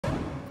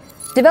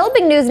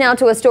Developing news now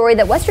to a story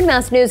that Western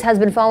Mass News has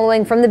been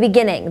following from the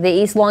beginning. The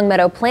East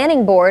Longmeadow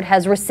Planning Board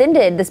has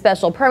rescinded the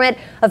special permit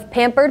of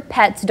Pampered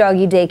Pets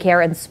Doggy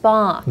Daycare and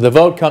Spa. The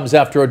vote comes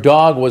after a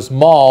dog was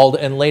mauled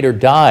and later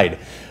died.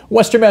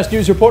 Western Mass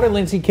News reporter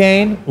Lindsay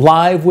Kane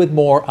live with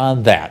more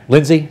on that.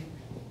 Lindsay?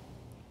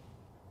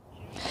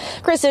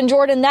 Chris and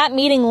Jordan, that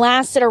meeting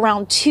lasted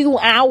around 2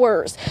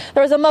 hours.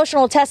 There was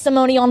emotional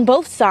testimony on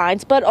both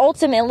sides, but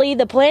ultimately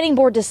the planning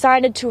board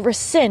decided to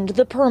rescind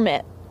the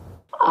permit.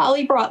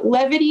 Ollie brought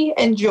levity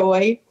and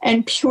joy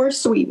and pure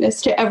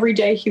sweetness to every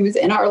day he was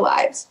in our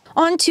lives.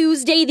 On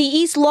Tuesday, the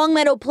East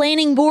Longmeadow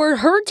Planning Board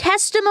heard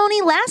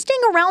testimony lasting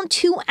around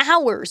 2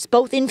 hours,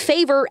 both in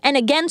favor and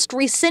against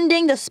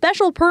rescinding the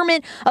special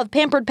permit of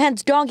Pampered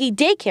Pets Doggy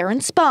Daycare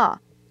and Spa.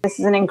 This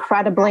is an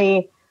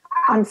incredibly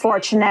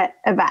unfortunate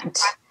event.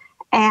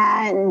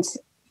 And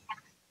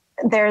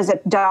there's a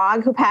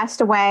dog who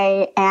passed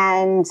away,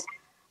 and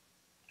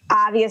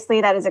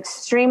obviously that is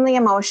extremely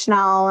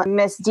emotional.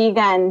 Miss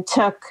Deegan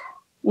took,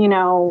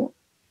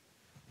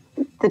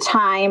 the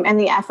time and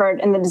the effort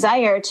and the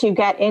desire to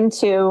get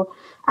into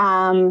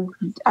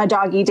a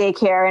doggy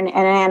daycare and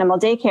an animal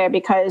daycare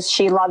because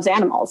she loves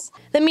animals.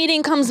 The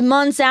meeting comes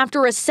months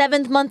after a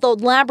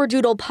 7-month-old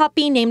Labradoodle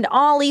puppy named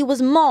Ollie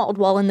was mauled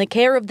while in the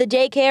care of the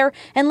daycare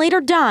and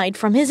later died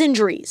from his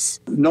injuries.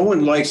 No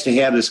one likes to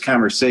have this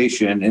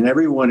conversation, and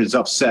everyone is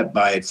upset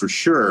by it for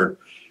sure.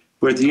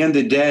 But at the end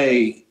of the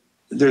day,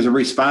 there's a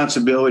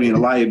responsibility and a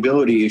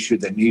liability issue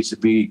that needs to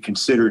be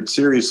considered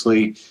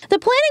seriously. The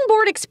planning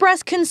board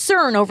expressed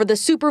concern over the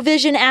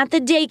supervision at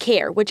the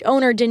daycare, which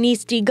owner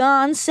Denise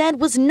Deegan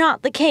said was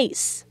not the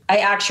case. I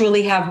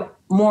actually have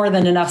more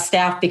than enough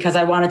staff because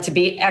I wanted to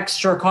be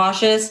extra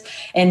cautious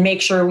and make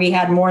sure we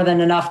had more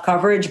than enough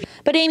coverage.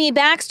 But Amy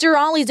Baxter,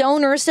 Ollie's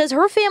owner, says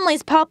her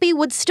family's puppy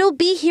would still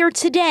be here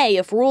today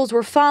if rules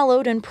were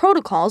followed and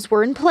protocols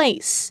were in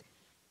place.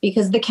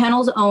 Because the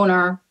kennel's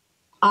owner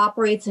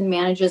operates and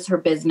manages her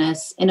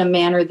business in a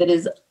manner that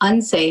is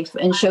unsafe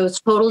and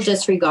shows total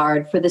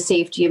disregard for the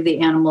safety of the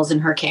animals in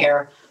her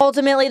care.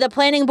 Ultimately, the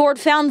planning board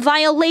found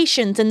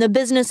violations in the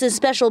business's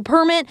special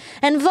permit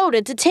and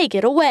voted to take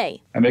it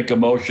away. I make a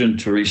motion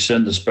to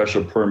rescind the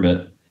special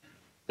permit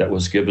that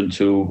was given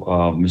to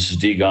Mrs.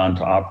 Deegan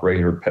to operate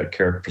her pet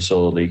care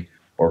facility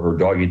or her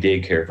doggy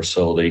daycare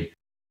facility.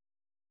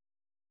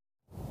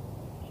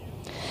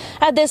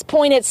 At this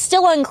point, it's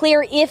still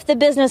unclear if the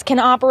business can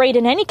operate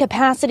in any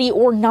capacity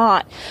or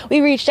not. We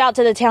reached out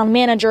to the town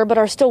manager, but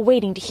are still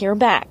waiting to hear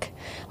back.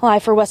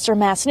 Live for Western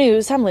Mass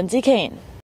News, I'm Lindsay Kane.